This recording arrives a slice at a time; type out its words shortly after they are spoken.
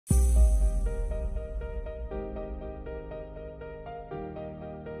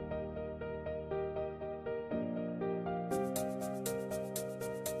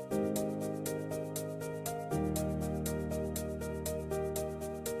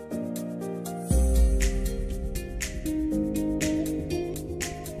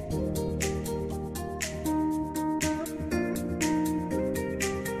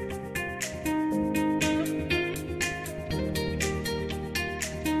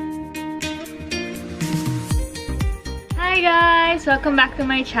Hi guys! Welcome back to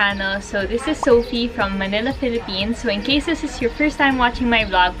my channel. So this is Sophie from Manila, Philippines. So in case this is your first time watching my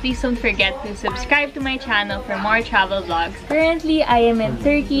vlog, please don't forget to subscribe to my channel for more travel vlogs. Currently, I am in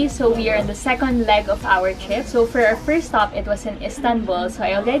Turkey, so we are in the second leg of our trip. So for our first stop, it was in Istanbul. So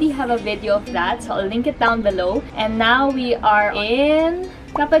I already have a video of that, so I'll link it down below. And now we are in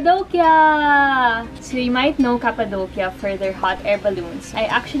Cappadocia! So you might know Cappadocia for their hot air balloons. I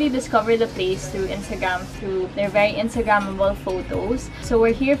actually discovered the place through Instagram through their very Instagrammable photos. So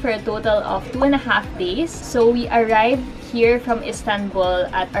we're here for a total of 2.5 days. So we arrived here from Istanbul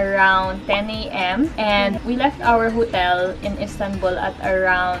at around 10 a.m. and we left our hotel in Istanbul at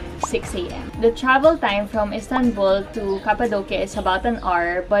around 6 a.m. The travel time from Istanbul to Cappadocia is about an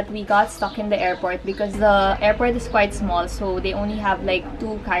hour, but we got stuck in the airport because the airport is quite small, so they only have like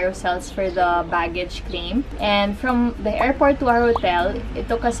 2 carousels for the baggage claim. And from the airport to our hotel, it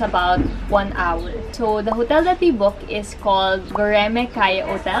took us about 1 hour. So the hotel that we booked is called Goreme Kaya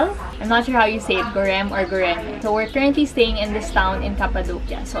Hotel. I'm not sure how you say it, Gorem or Goreme. So we're currently staying in this town in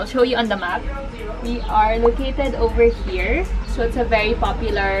Cappadocia. So I'll show you on the map. We are located over here. So it's a very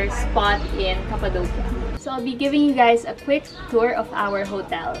popular spot in Cappadocia. So I'll be giving you guys a quick tour of our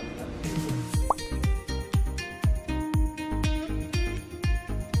hotel.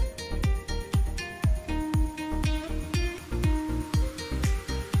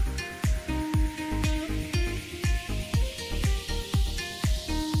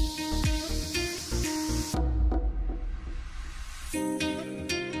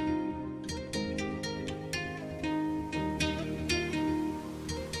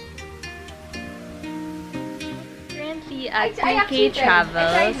 At 3K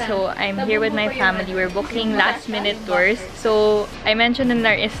Travel, so I'm here with my family. We're booking last-minute tours. So I mentioned in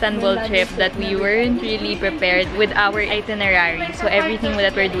our Istanbul trip that we weren't really prepared with our itinerary. So everything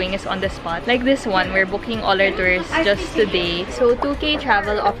that we're doing is on the spot. Like this one, we're booking all our tours just today. So 2K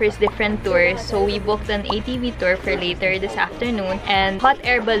Travel offers different tours. So we booked an ATV tour for later this afternoon and hot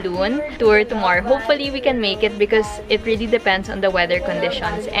air balloon tour tomorrow. Hopefully we can make it because it really depends on the weather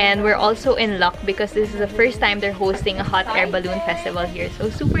conditions. And we're also in luck because this is the first time they're hosting a hot air balloon festival here. So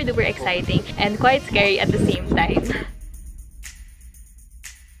super duper exciting and quite scary at the same time.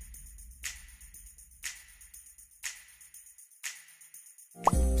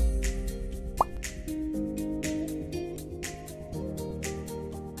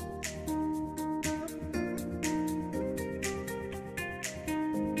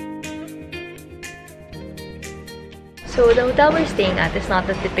 So the hotel we're staying at is not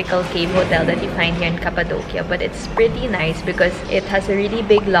the typical cave hotel that you find here in Cappadocia, but it's pretty nice because it has a really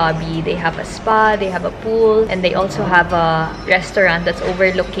big lobby. They have a spa, they have a pool, and they also have a restaurant that's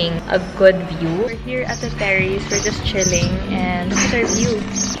overlooking a good view. We're here at the terrace, we're just chilling, and look at our view.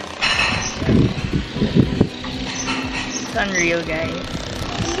 It's unreal, guys.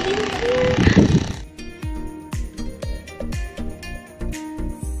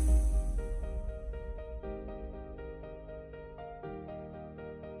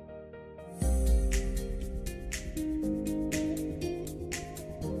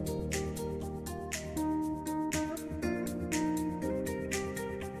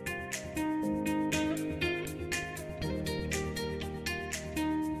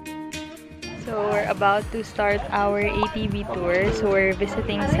 So we're about to start our ATV tour. So we're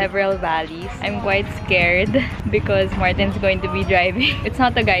visiting several valleys. I'm quite scared because Martin's going to be driving. It's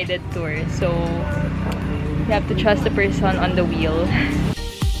not a guided tour, so you have to trust the person on the wheel.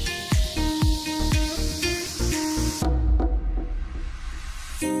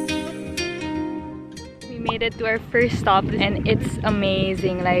 We made it to our first stop and it's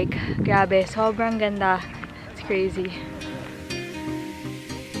amazing. Like, grabe, sobrang ganda. It's crazy.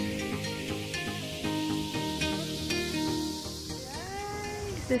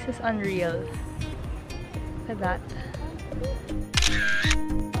 This is unreal. Look at that.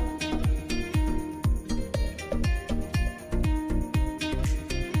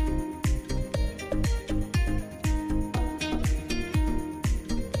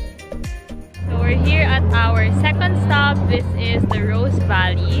 So we're here at our second stop. This is the Rose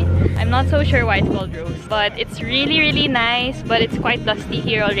Valley. I'm not so sure why it's called Rose, but it's really nice, but it's quite dusty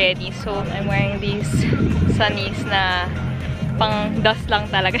here already. So I'm wearing these sunnies na pang dust lang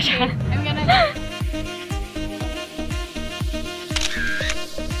talaga siya. I'm gonna...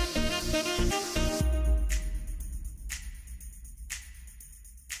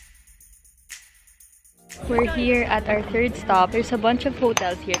 We're here at our third stop. There's a bunch of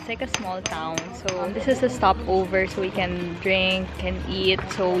hotels here. It's like a small town. So this is a stopover so we can drink, can eat.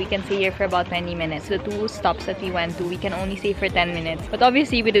 So we can stay here for about 20 minutes. The 2 stops that we went to, we can only stay for 10 minutes. But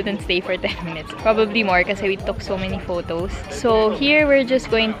obviously we didn't stay for 10 minutes. Probably more because we took so many photos. So here we're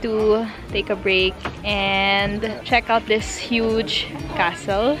just going to take a break and check out this huge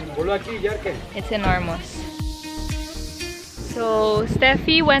castle. It's enormous. So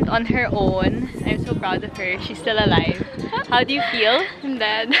Steffi went on her own. I'm so proud of her. She's still alive. How do you feel? I'm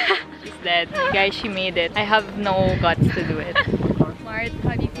dead. She's dead. Guys, she made it. I have no guts to do it. Mart,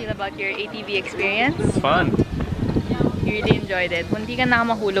 how do you feel about your ATV experience? It's fun. You really enjoyed it. Munti ka na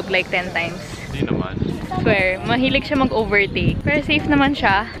mahulog like 10 times. Hindi naman. Swear, mahilig siya mag-overtake. Pero safe naman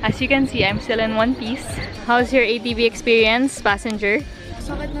siya. As you can see, I'm still in one piece. How's your ATV experience, passenger?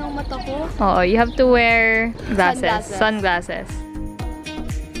 Sakit na ang mata ko. Oh, you have to wear glasses. Sunglasses.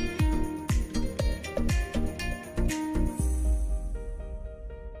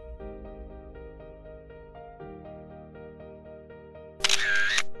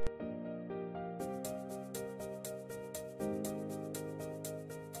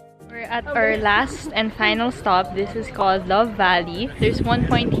 We're at our last and final stop. This is called Love Valley. There's one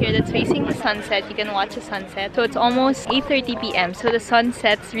point here that's facing the sunset. You can watch the sunset. So it's almost 8:30 p.m. So the sun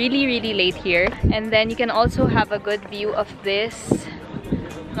sets really, really late here. And then you can also have a good view of this.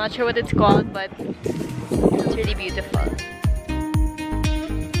 Not sure what it's called, but it's really beautiful.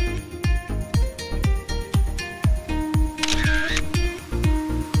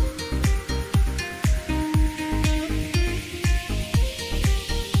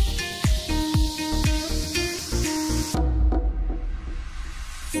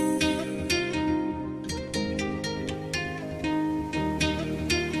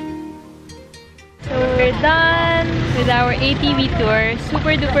 We're done with our ATV tour.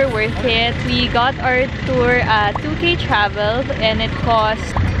 Super duper worth it. We got our tour at 2K Travel and it cost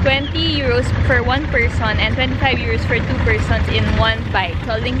 20 euros for one person and 25 euros for 2 persons in one bike.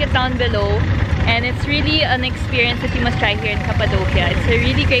 So I'll link it down below. And it's really an experience that you must try here in Cappadocia. It's a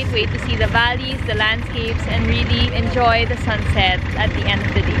really great way to see the valleys, the landscapes, and really enjoy the sunset at the end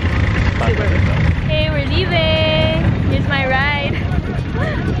of the day. Super. Hey, we're leaving! Here's my ride!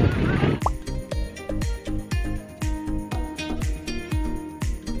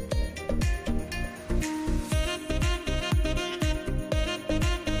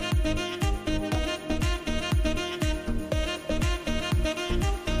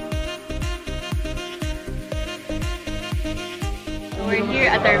 We're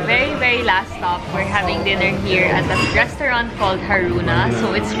here at our very last stop. We're having dinner here at a restaurant called Haruna.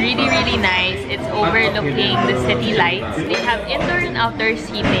 So it's really nice. It's overlooking the city lights. They have indoor and outdoor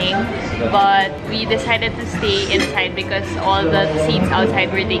seating, but we decided to stay inside because all the seats outside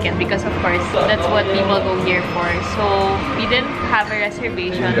were taken because of course that's what people go here for. So we didn't have a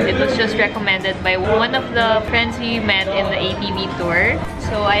reservation. It was just recommended by one of the friends we met in the ATV tour.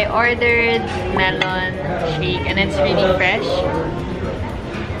 So I ordered melon shake and it's really fresh.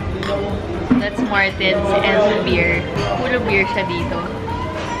 That's Martin's and beer. Puro beer siya dito.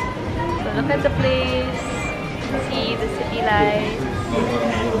 So look at the place. See the city lights.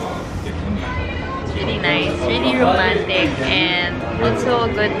 It's really nice. Really romantic and also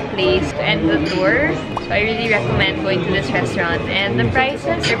a good place to end the tour. So I really recommend going to this restaurant. And the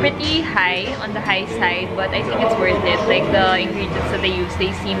prices are pretty high, on the high side, but I think it's worth it. Like the ingredients that they use, they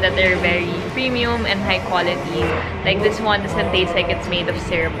seem that they're very premium and high quality. Like this one doesn't taste like it's made of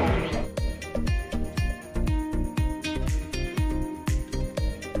syrup only.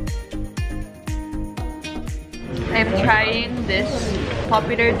 I'm trying this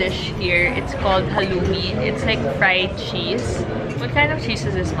popular dish here. It's called halloumi. It's like fried cheese. What kind of cheese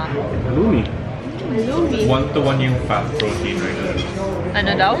is this, ma? Halloumi. Halloumi? 1-to-1 yung fat protein ratio.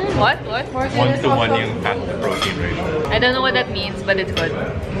 Ano daw? What? 1-to-1 yung fat to protein ratio. I don't know what that means, but it's good.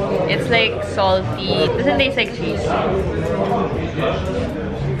 It's like salty. It doesn't taste like cheese.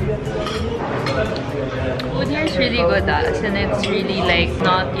 Food here is really good, and it's really like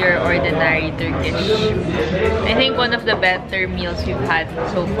not your ordinary Turkish. I think one of the better meals we've had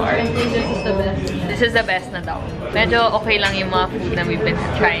so far. I think this is the best. This is the best na daw. Medyo okay lang yung mga food na we've been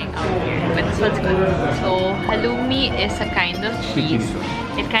trying out here, but this one's good. So halloumi is a kind of cheese.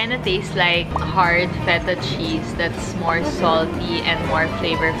 It kind of tastes like hard feta cheese that's more salty and more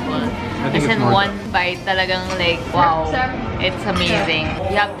flavorful. As in one bite talagang like, wow, it's amazing.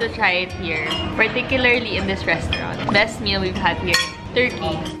 You have to try it here, particularly in this restaurant. Best meal we've had here in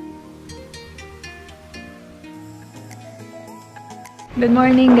Turkey. Good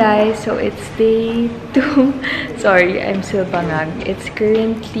morning, guys. So it's day 2. Sorry, I'm still bangag. It's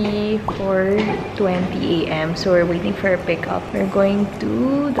currently 4:20 a.m. So we're waiting for a pickup. We're going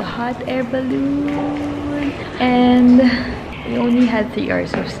to the hot air balloon. And we only had 3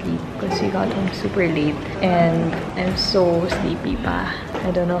 hours of sleep because we got home super late. And I'm so sleepy pa.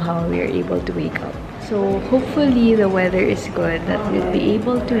 I don't know how we are able to wake up. So hopefully the weather is good that we'll be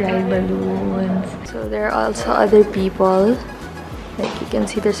able to ride balloons. So there are also other people. Like you can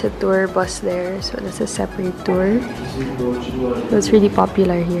see there's a tour bus there, so that's a separate tour. So it's really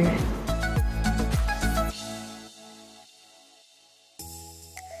popular here.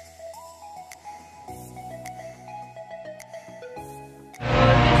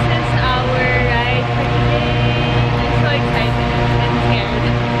 This is our ride for today. I'm so excited and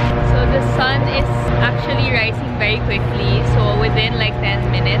scared. So the sun is actually rising very quickly. So within like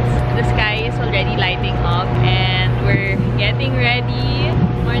 10 minutes, the sky is already lighting up and we're getting ready.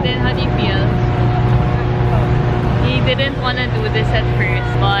 Morden, how do you feel? He didn't want to do this at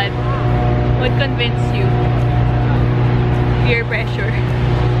first, but what convinced you? Peer pressure.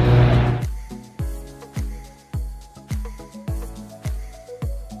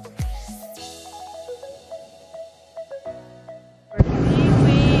 We're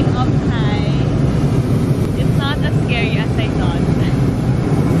way up high. It's not as scary as I thought.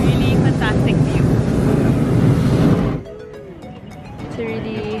 Really fantastic view. It's a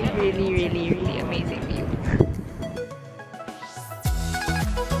really amazing view.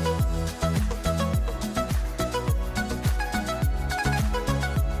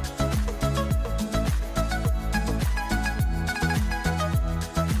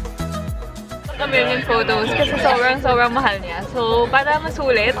 Kami yung photos kasi sobrang mahal niya. So, para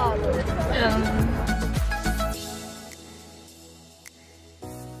masulit,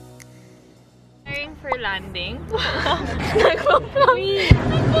 for landing.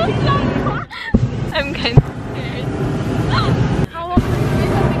 I'm kind of scared. Hawak mo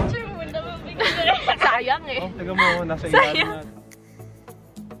sa picture mo na mabigyan. Sayang eh. Taga mo, nasa ilalim na.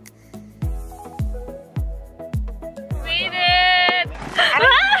 Made it!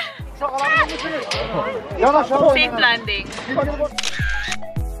 Safe landing.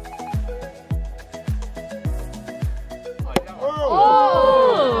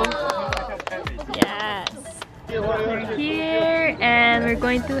 Oh! Yes. We're here and we're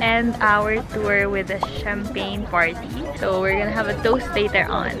going to end our tour with a champagne party. So we're gonna have a toast later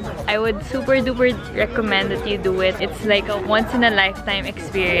on. I would super duper recommend that you do it. It's like a once in a lifetime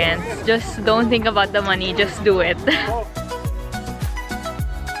experience. Just don't think about the money, just do it.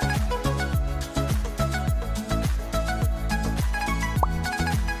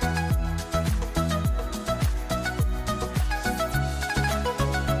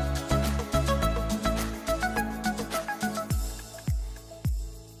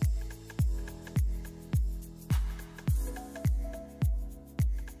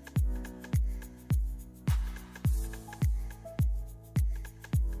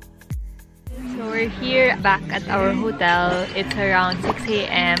 So we're here back at our hotel. It's around 6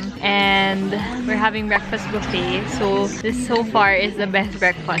 a.m. and we're having breakfast buffet. So this so far is the best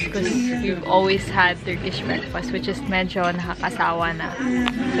breakfast because we've always had Turkish breakfast, which is medyo nakakasawa na.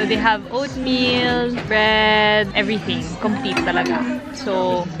 So they have oatmeal, bread, everything. Complete talaga.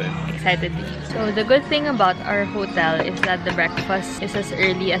 So excited to eat. So the good thing about our hotel is that the breakfast is as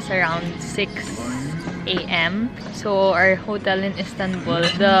early as around 6 a.m. So our hotel in Istanbul,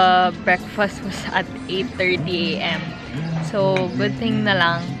 the breakfast was at 8:30 a.m. So good thing na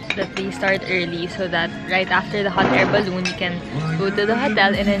lang that they start early so that right after the hot air balloon, you can go to the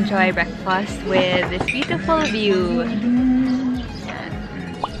hotel and enjoy breakfast with this beautiful view.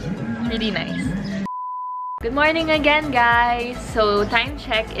 Really nice. Good morning again, guys! So, time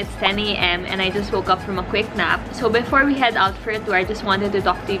check, it's 10 a.m. and I just woke up from a quick nap. So, before we head out for a tour, I just wanted to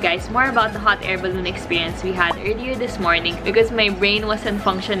talk to you guys more about the hot air balloon experience we had earlier this morning because my brain wasn't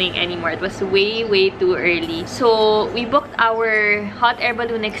functioning anymore. It was way too early. So, we booked our hot air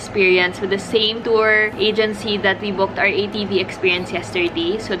balloon experience with the same tour agency that we booked our ATV experience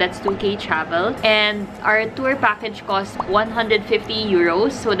yesterday. So, that's 2K Travel. And our tour package cost 150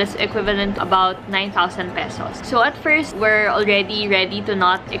 euros. So, that's equivalent to about 9,000 pesos. So at first, we're already ready to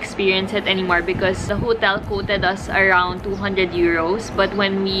not experience it anymore because the hotel quoted us around 200 euros. But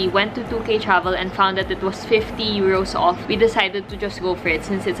when we went to 2K Travel and found that it was 50 euros off, we decided to just go for it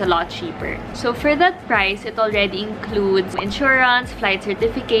since it's a lot cheaper. So for that price, it already includes insurance, flight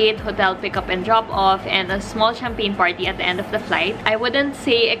certificate, hotel pickup and drop off, and a small champagne party at the end of the flight. I wouldn't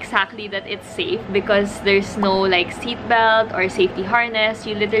say exactly that it's safe because there's no like seat belt or safety harness.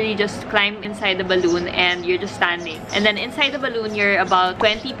 You literally just climb inside the balloon and ground, you're just standing. And then inside the balloon, you're about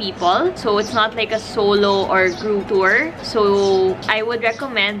 20 people. So it's not like a solo or group tour. So I would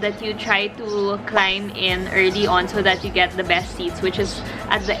recommend that you try to climb in early on so that you get the best seats, which is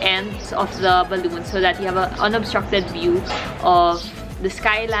at the ends of the balloon, so that you have an unobstructed view of the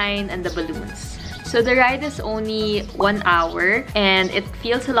skyline and the balloons. So the ride is only 1 hour and it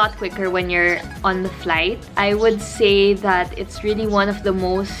feels a lot quicker when you're on the flight. I would say that it's really one of the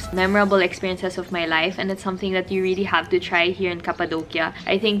most memorable experiences of my life, and it's something that you really have to try here in Cappadocia.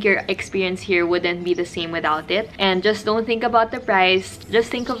 I think your experience here wouldn't be the same without it. And just don't think about the price. Just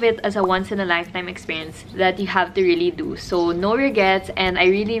think of it as a once-in-a-lifetime experience that you have to really do. So no regrets, and I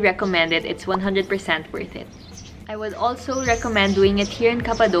really recommend it. It's 100% worth it. I would also recommend doing it here in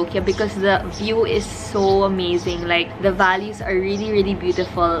Cappadocia because the view is so amazing. Like, the valleys are really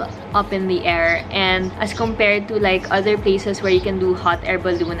beautiful up in the air, and as compared to like other places where you can do hot air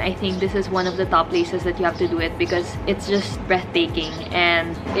balloon, I think this is one of the top places that you have to do it because it's just breathtaking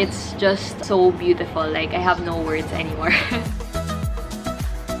and it's just so beautiful. Like, I have no words anymore.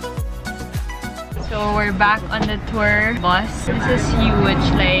 So we're back on the tour bus. This is huge.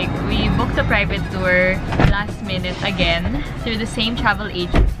 Like, we booked a private tour last minute again through the same travel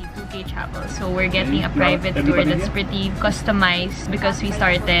agency, 2K Travel. So we're getting a private tour that's pretty customized because we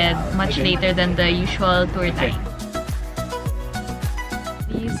started much later than the usual tour time.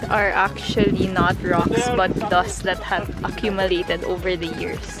 These are actually not rocks but dust that have accumulated over the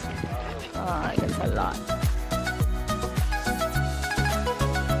years. That's a lot.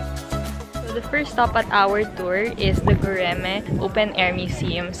 The first stop at our tour is the Goreme Open Air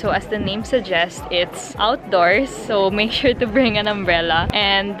Museum. So as the name suggests, it's outdoors, so make sure to bring an umbrella.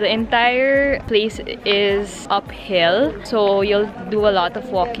 And the entire place is uphill, so you'll do a lot of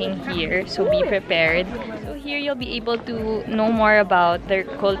walking here, so be prepared. So here you'll be able to know more about their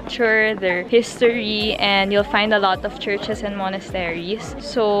culture, their history, and you'll find a lot of churches and monasteries.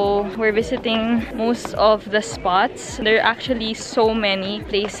 So we're visiting most of the spots. There are actually so many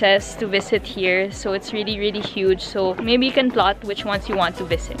places to visit here, so it's really huge. So maybe you can plot which ones you want to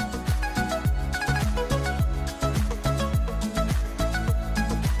visit.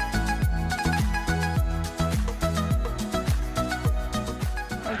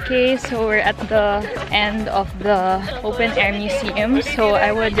 Okay, so we're at the end of the open air museum. So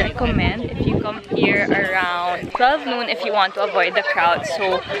I would recommend if you come here around 12 noon if you want to avoid the crowd.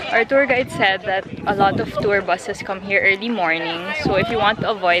 So our tour guide said that a lot of tour buses come here early morning. So if you want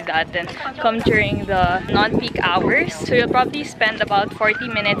to avoid that, then come during the non-peak hours. So you'll probably spend about 40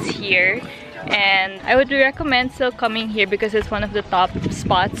 minutes here. And I would recommend still coming here because it's one of the top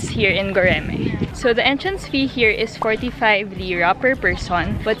spots here in Goreme. So the entrance fee here is 45 lira per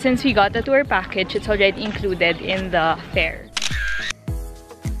person, but since we got the tour package, it's already included in the fare.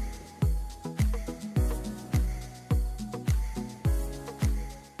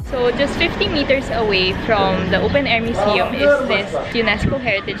 So just 50 meters away from the open air museum is this UNESCO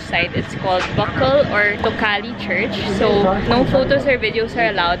heritage site. It's called Bakal or Tokali Church. So no photos or videos are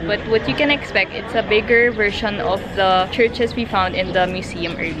allowed, but what you can expect, it's a bigger version of the churches we found in the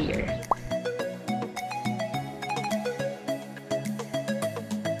museum earlier.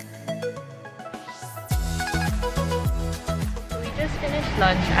 We just finished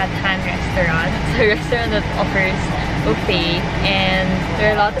lunch at Han Restaurant. It's a restaurant that offers buffet, and there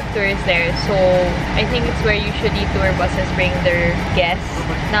are a lot of tourists there, so I think it's where usually tour buses bring their guests.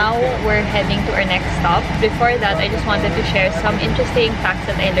 Now we're heading to our next stop. Before that, I just wanted to share some interesting facts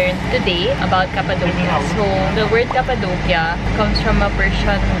that I learned today about Cappadocia. So the word Cappadocia comes from a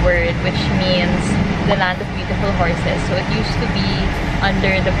Persian word which means the land of beautiful horses. So it used to be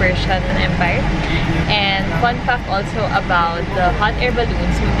under the Persian Empire. And fun fact also about the hot air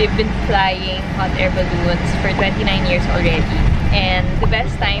balloons, they've been flying hot air balloons for 29 years already. And the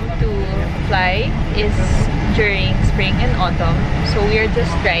best time to fly is during spring and autumn. So we're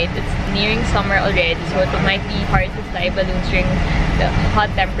just right, it's nearing summer already, so it might be hard to fly balloons during the hot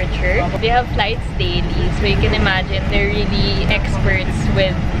temperature. They have flights daily, so you can imagine they're really experts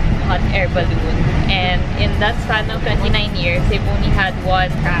with hot air balloon. And in that span of 29 years, they've only had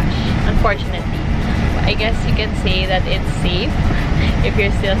one crash, unfortunately. I guess you can say that it's safe if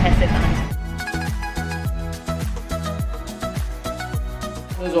you're still hesitant.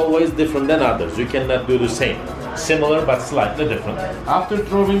 Is always different than others. You cannot do the same. Similar but slightly different. After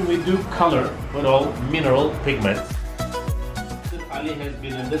drawing, we do color with all mineral pigments. Ali has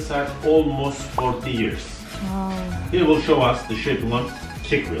been in this art almost 40 years. Wow. He will show us the shaping of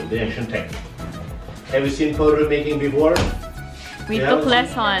chick wheel, the ancient technique. Have you seen pottery making before? We took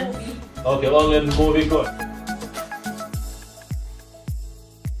lessons. Okay, well, in the movie, go.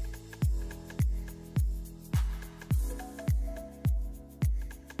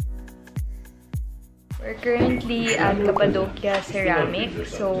 currently at Cappadocia Ceramic,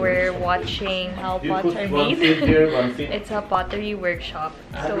 so we're watching how pots are made. It's a pottery workshop.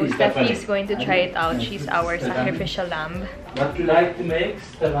 So Steffi is going to try it out. She's our sacrificial lamb. What you like to make,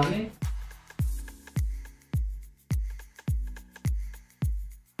 Stefani?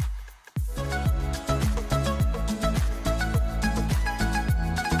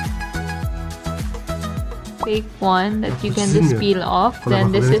 Fake one that you can just peel off.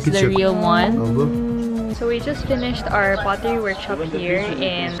 Then this is the real one. So we just finished our pottery workshop here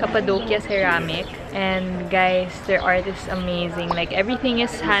in Cappadocia Ceramic, and guys, their art is amazing. Like, everything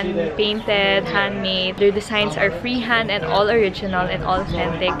is hand painted, handmade. Their designs are freehand and all original and all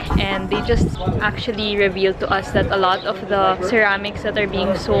authentic, and they just actually revealed to us that a lot of the ceramics that are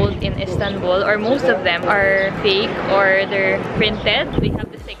being sold in Istanbul, or most of them, are fake or they're printed. They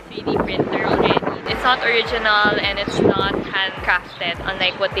have this like 3D printer already. It's not original and it's not handcrafted,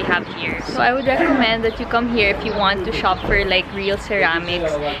 unlike what they have here. So I would recommend that you come here if you want to shop for like real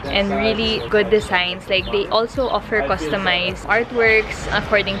ceramics and really good designs. Like, they also offer customized artworks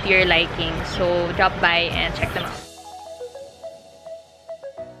according to your liking. So drop by and check them out.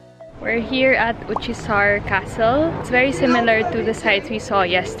 We're here at Uchisar Castle. It's very similar to the sites we saw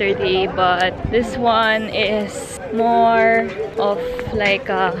yesterday, but this one is more of like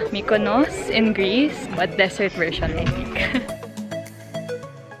a Mykonos in Greece, but desert version, I think.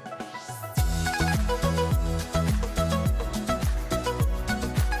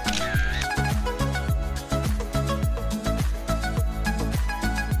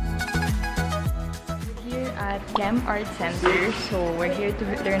 Gem Art Center, so we're here to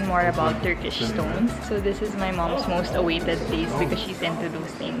learn more about Turkish stones. So this is my mom's most awaited place because she's into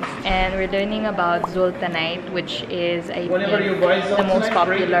those things. And we're learning about Zoltanite, which is, I think, the most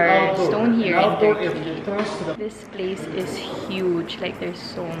popular stone here in Turkey. This place is huge, like there's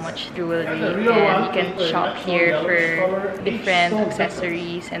so much jewelry, and you can shop here for different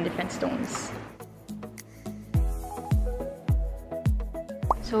accessories and different stones.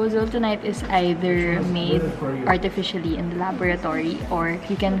 So Zoltanite is either made artificially in the laboratory, or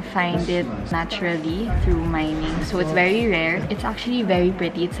you can find it naturally through mining. So it's very rare. It's actually very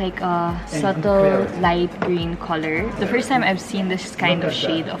pretty. It's like a subtle light green color. The first time I've seen this kind of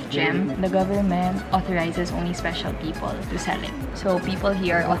shade of gem. The government authorizes only special people to sell it. So people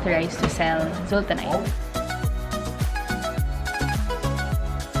here are authorized to sell Zoltanite.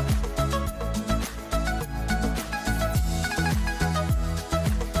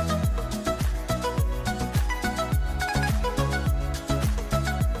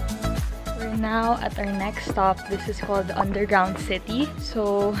 Now at our next stop, this is called the Underground City.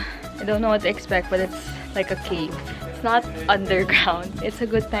 So I don't know what to expect, but it's like a cave. It's not underground. It's a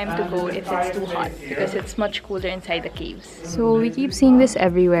good time to go if it's too hot because it's much cooler inside the caves. So we keep seeing this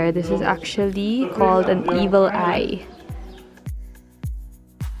everywhere. This is actually called an evil eye.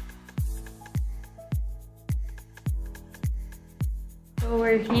 So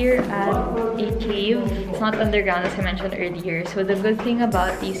we're here at a cave. It's not underground, as I mentioned earlier. So the good thing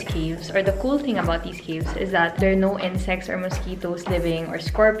about these caves, or the cool thing about these caves, is that there are no insects or mosquitoes living, or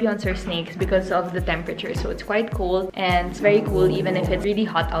scorpions or snakes, because of the temperature. So it's quite cold, and it's very cool even if it's really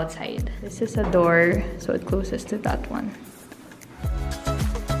hot outside. This is a door, so it closes to that one.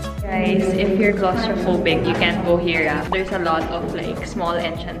 Guys, if you're claustrophobic, you can't go here. There's a lot of like small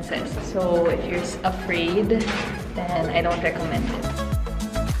entrances. So if you're afraid, then I don't recommend it.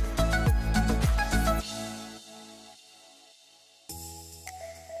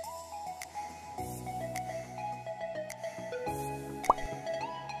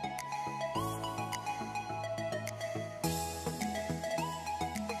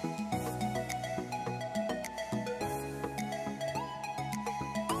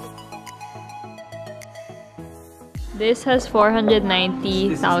 This has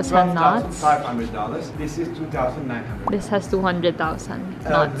 490,000 knots. $500. This is 2,900. This has 200,000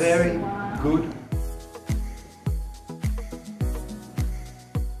 knots. Very good.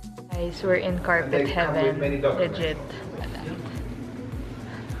 Guys, we're in carpet heaven. Legit.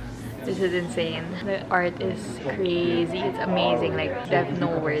 This is insane. The art is crazy. It's amazing. Like, they have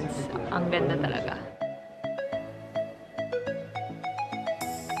no words. Ang ganda talaga.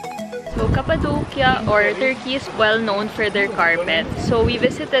 So Cappadocia, or Turkey, is well known for their carpet. So we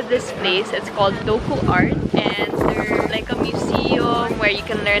visited this place. It's called Doku Art, and they're like a museum where you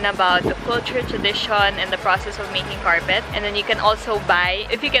can learn about the culture, tradition, and the process of making carpet. And then you can also buy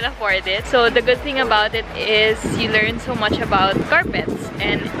if you can afford it. So the good thing about it is you learn so much about carpets.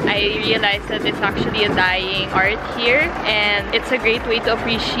 And I realized that it's actually a dying art here, and it's a great way to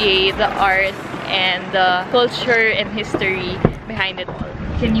appreciate the art and the culture and history behind it all.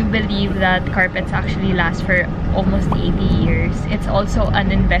 Can you believe that carpets actually last for almost 80 years? It's also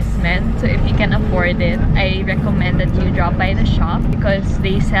an investment, so if you can afford it, I recommend that you drop by the shop because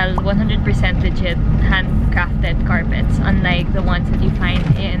they sell 100% legit handcrafted carpets, unlike the ones that you find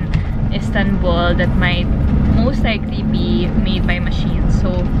in Istanbul that might most likely be made by machines.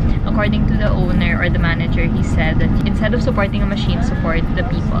 So according to the owner or the manager, he said that instead of supporting a machine, support the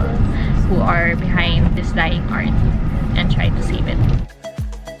people who are behind this dying art and try to save it.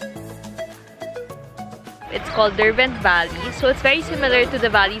 It's called Derwent Valley, so it's very similar to the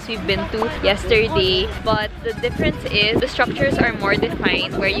valleys we've been to yesterday, but the difference is the structures are more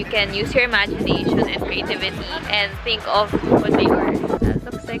defined, where you can use your imagination and creativity and think of what they are. That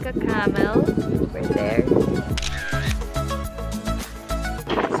looks like a camel over there.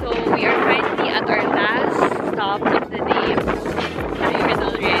 So we are finally at our last stop of the day.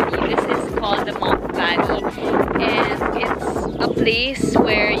 Already. This is called the Monk Valley, and it's a place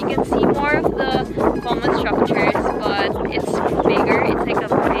where you can see more of the common structures, but it's bigger. It's like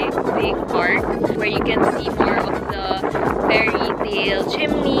a big park where you can see more of the fairy tale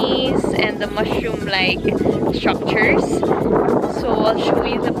chimneys and the mushroom-like structures. So I'll show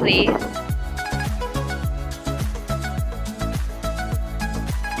you the place.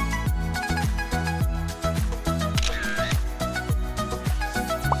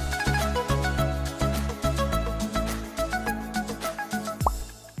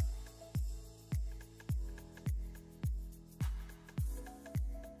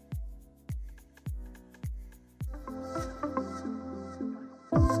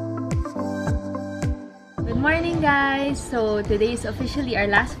 Good morning, guys! So today is officially our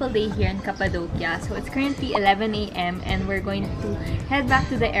last full day here in Cappadocia. So it's currently 11 AM and we're going to head back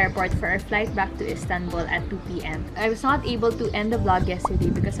to the airport for our flight back to Istanbul at 2 PM. I was not able to end the vlog yesterday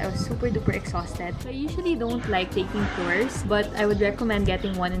because I was super duper exhausted. So I usually don't like taking tours, but I would recommend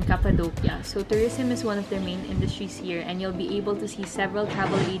getting one in Cappadocia. So tourism is one of their main industries here, and you'll be able to see several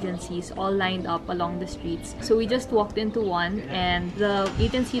travel agencies all lined up along the streets. So we just walked into one, and the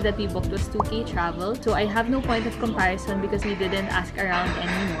agency that we booked was 2K Travel. So I have no point of comparison because we didn't ask around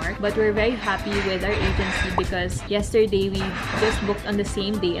anymore, but we're very happy with our agency because yesterday we just booked on the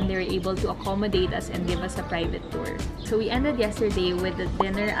same day and they were able to accommodate us and give us a private tour. So we ended yesterday with the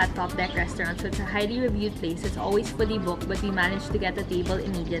dinner at Top Deck Restaurant. So it's a highly reviewed place. It's always fully booked, but we managed to get a table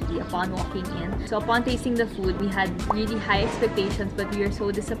immediately upon walking in. So upon tasting the food, we had really high expectations, but we were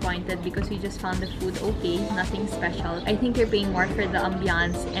so disappointed because we just found the food okay, nothing special. I think you're paying more for the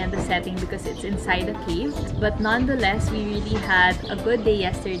ambiance and the setting because it's inside a cave. But nonetheless, we really had a good day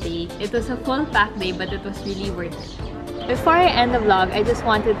yesterday. It was a full pack day, but it was really worth it. Before I end the vlog, I just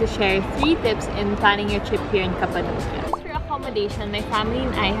wanted to share 3 tips in planning your trip here in Cappadocia. Accommodation, my family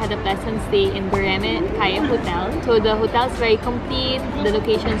and I had a pleasant stay in Bureme Kaya Hotel. So the hotel is very complete, the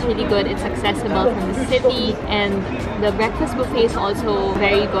location is really good, it's accessible from the city, and the breakfast buffet is also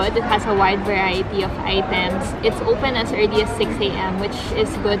very good. It has a wide variety of items. It's open as early as 6 AM, which is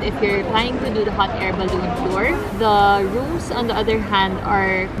good if you're planning to do the hot air balloon tour. The rooms, on the other hand,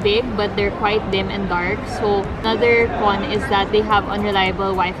 are big, but they're quite dim and dark. So another con is that they have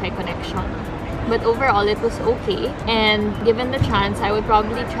unreliable Wi-Fi connection. But overall, it was okay, and given the chance, I would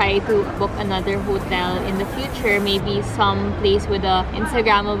probably try to book another hotel in the future, maybe some place with a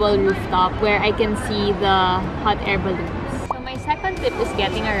Instagrammable rooftop where I can see the hot air balloons. My second tip is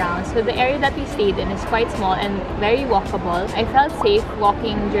getting around. So the area that we stayed in is quite small and very walkable. I felt safe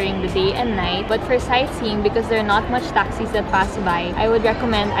walking during the day and night, but for sightseeing, because there are not much taxis that pass by, I would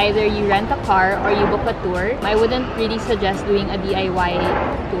recommend either you rent a car or you book a tour. I wouldn't really suggest doing a DIY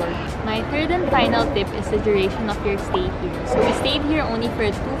tour. My third and final tip is the duration of your stay here. So we stayed here only for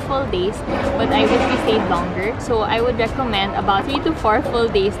 2 full days, but I wish we stayed longer. So I would recommend about 3 to 4 full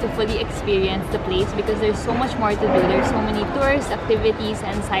days to fully experience the place because there's so much more to do. There's so many tours, activities,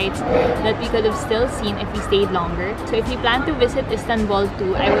 and sites that we could have still seen if we stayed longer. So if you plan to visit Istanbul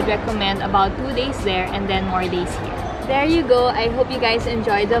too, I would recommend about 2 days there and then more days here. There you go. I hope you guys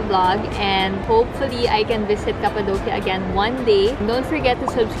enjoyed the vlog, and hopefully I can visit Cappadocia again one day. Don't forget to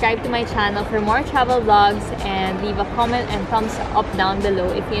subscribe to my channel for more travel vlogs and leave a comment and thumbs up down below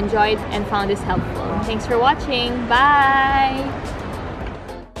if you enjoyed and found this helpful. Thanks for watching. Bye!